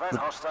 Prevent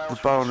hostiles the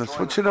from bonus. destroying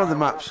Once you know the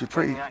firewall, maps, you're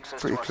pretty gaining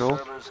access to our cool.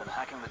 servers and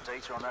hacking the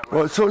data on that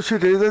Right, laptop. so what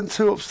should we do then?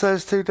 2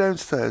 upstairs, 2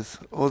 downstairs?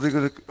 Or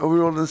are we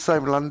all on the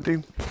same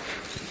landing?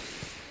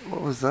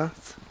 What was that?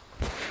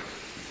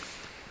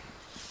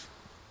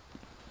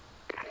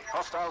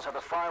 Hostiles have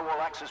the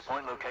firewall access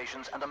point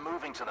locations and are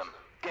moving to them.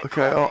 Get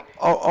Okay, cracking.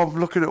 I'm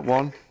looking at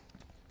one.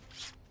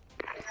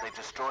 They've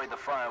destroyed the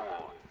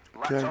firewall.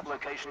 Laptop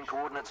location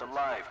coordinates are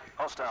live.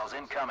 Hostiles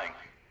incoming.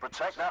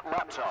 Protect that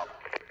laptop.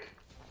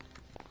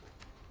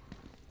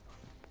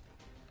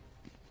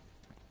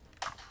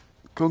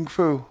 Kung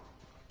Fu.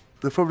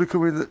 They're probably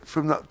coming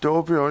from that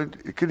door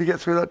behind. Can you get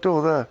through that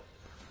door there?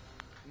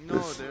 No,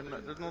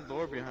 there's no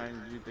door behind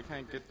you. They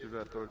can't get through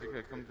that door. They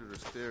gotta come through the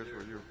stairs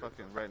where you're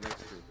fucking right next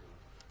to.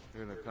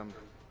 They're gonna come.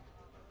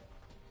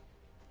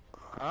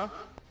 Huh?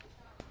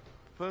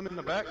 Put them in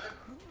the back?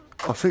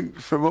 I think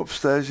from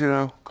upstairs,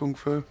 Kung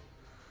Fu.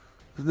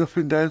 There's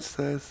nothing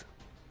downstairs.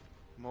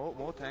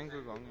 More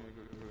tango gong.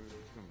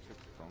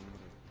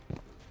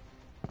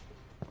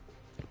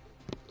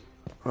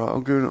 Right,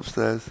 I'm going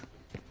upstairs.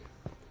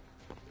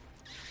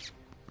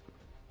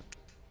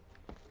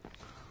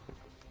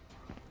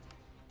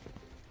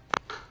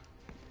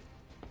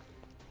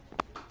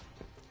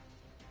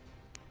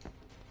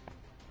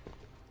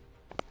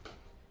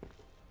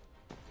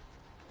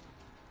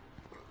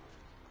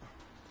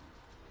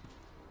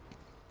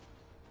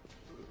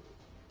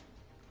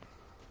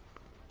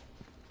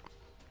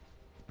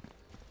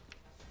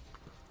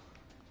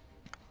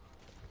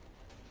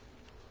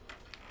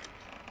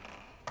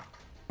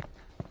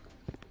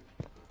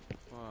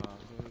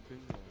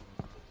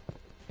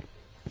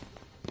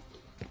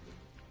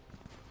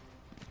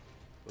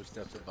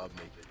 steps above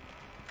me.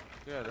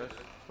 Yeah, that's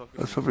fucking...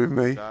 That's probably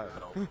me. Daz.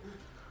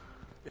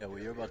 Yeah, well,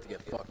 you're about to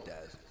get fucked,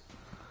 Daz.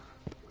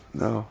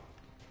 No.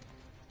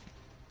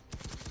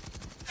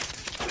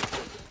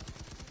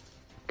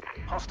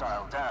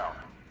 Hostile down.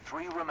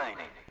 3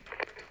 remaining.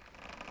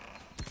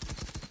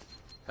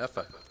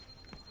 Heffa.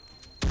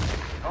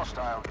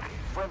 Hostile.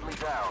 Friendly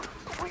down.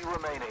 3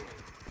 remaining.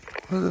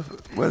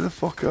 Where the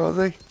fuck are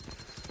they?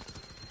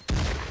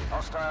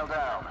 Hostile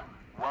down.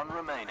 1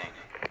 remaining.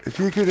 If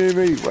you can hear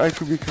me, why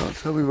come you can't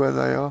tell me where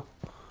they are?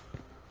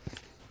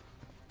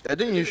 I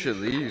think you should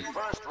leave.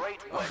 First rate.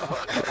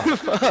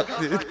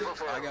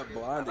 I got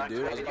blinded,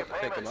 dude. I was about to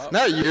pick him up.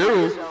 Not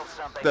you.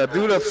 That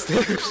dude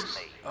upstairs.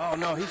 Oh,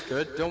 no, he's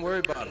good. Don't worry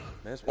about him.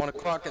 Man, it's 1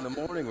 o'clock in the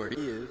morning where he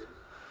is.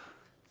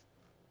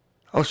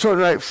 I was trying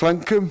to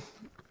outflank him,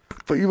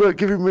 but you weren't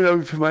giving me no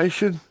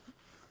information.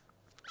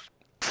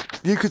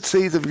 You could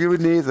see them, you were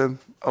near them,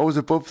 I was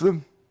above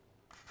them.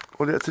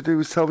 All you had to do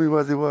was tell me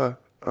where they were,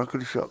 and I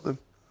could have shot them.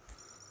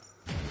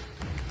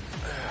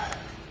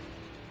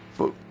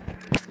 But...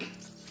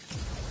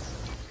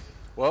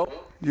 Well...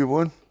 You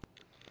won.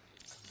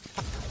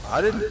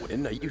 I didn't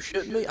win. Are you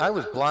shitting me? I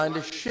was blind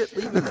as shit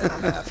leaving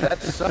that path.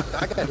 That sucked.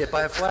 I got hit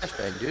by a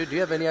flashbang, dude. Do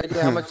you have any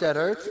idea how much that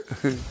hurt?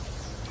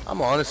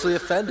 I'm honestly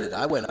offended.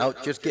 I went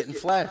out just getting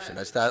flashed, and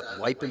I started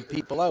wiping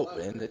people out,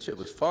 man. That shit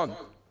was fun.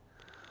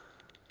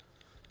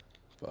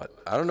 But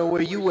I don't know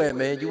where you went,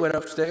 man. You went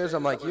upstairs.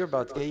 I'm like, you're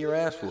about to get your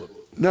ass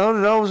whooped. No,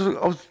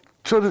 I was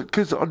trying to...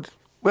 Because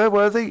where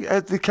were they?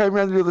 They came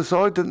around the other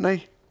side, didn't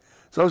they?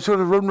 So I was trying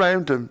to run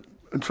round them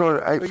and try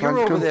to outflank them.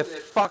 You're over there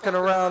fucking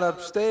around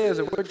upstairs,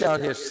 and we're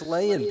down here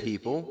slaying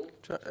people.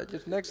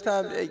 Just next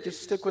time, hey,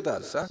 just stick with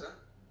us, huh?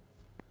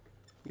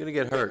 You're gonna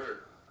get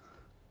hurt.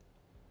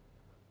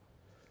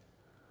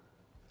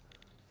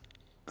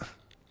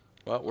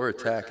 Well, we're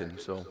attacking,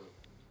 so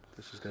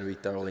this is gonna be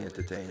thoroughly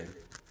entertaining.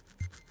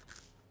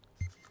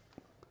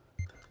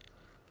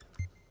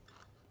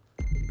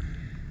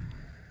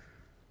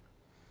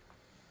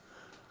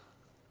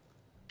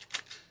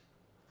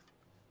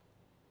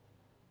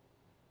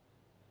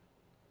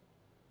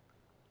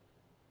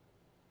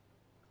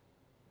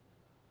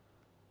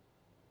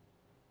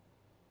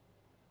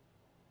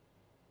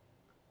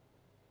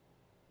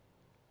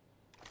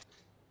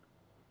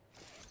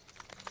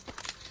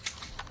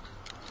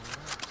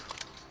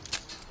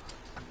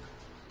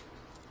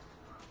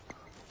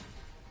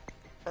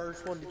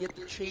 First one to get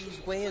the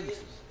cheese wins.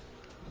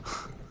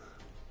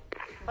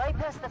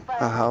 Bypass the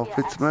I hope firewall it's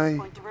access me.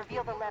 point to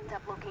reveal the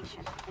laptop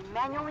location and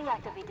manually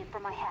activate it for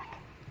my hack.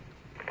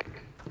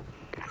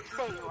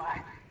 There you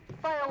are.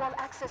 Firewall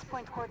access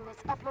point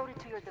coordinates uploaded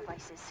to your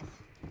devices.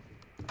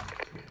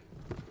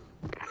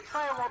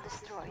 Firewall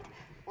destroyed.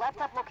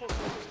 Laptop location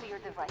is to your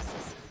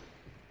devices.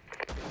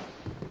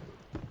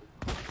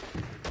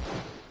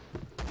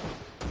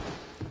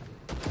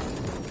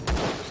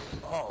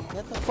 Oh,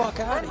 get the fuck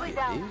out of Friendly here,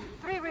 down. dude.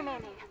 3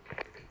 remaining.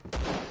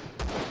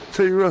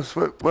 T. Russ,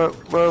 where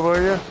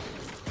were you?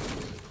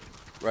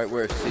 Right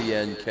where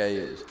CNK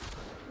is.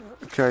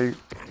 Okay.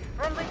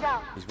 Friendly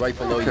down. He's right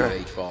below you, Okay.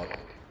 H-Fog.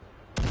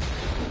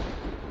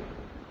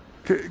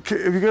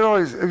 Have you got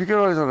eyes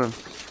on him?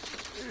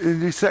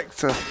 In your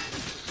sector.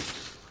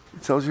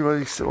 It tells you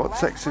what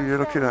sector you're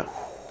looking at.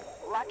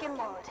 Lock and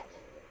load.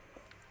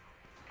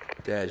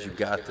 Daz, you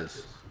got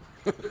this.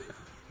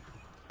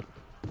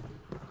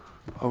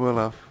 I will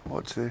have.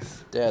 Watch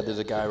this. Dad, there's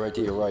a guy right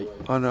to your right.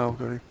 I know, I've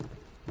got him.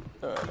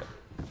 Alright.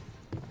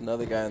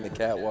 Another guy on the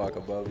catwalk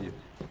above you.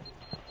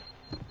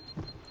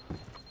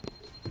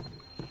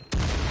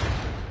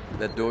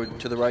 That door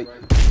to the right.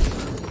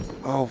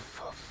 Oh,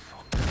 for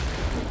fuck.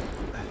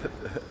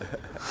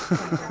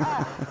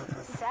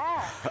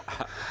 Sad.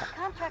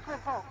 Contract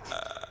revoked.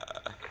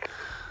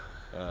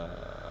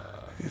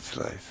 It's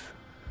late.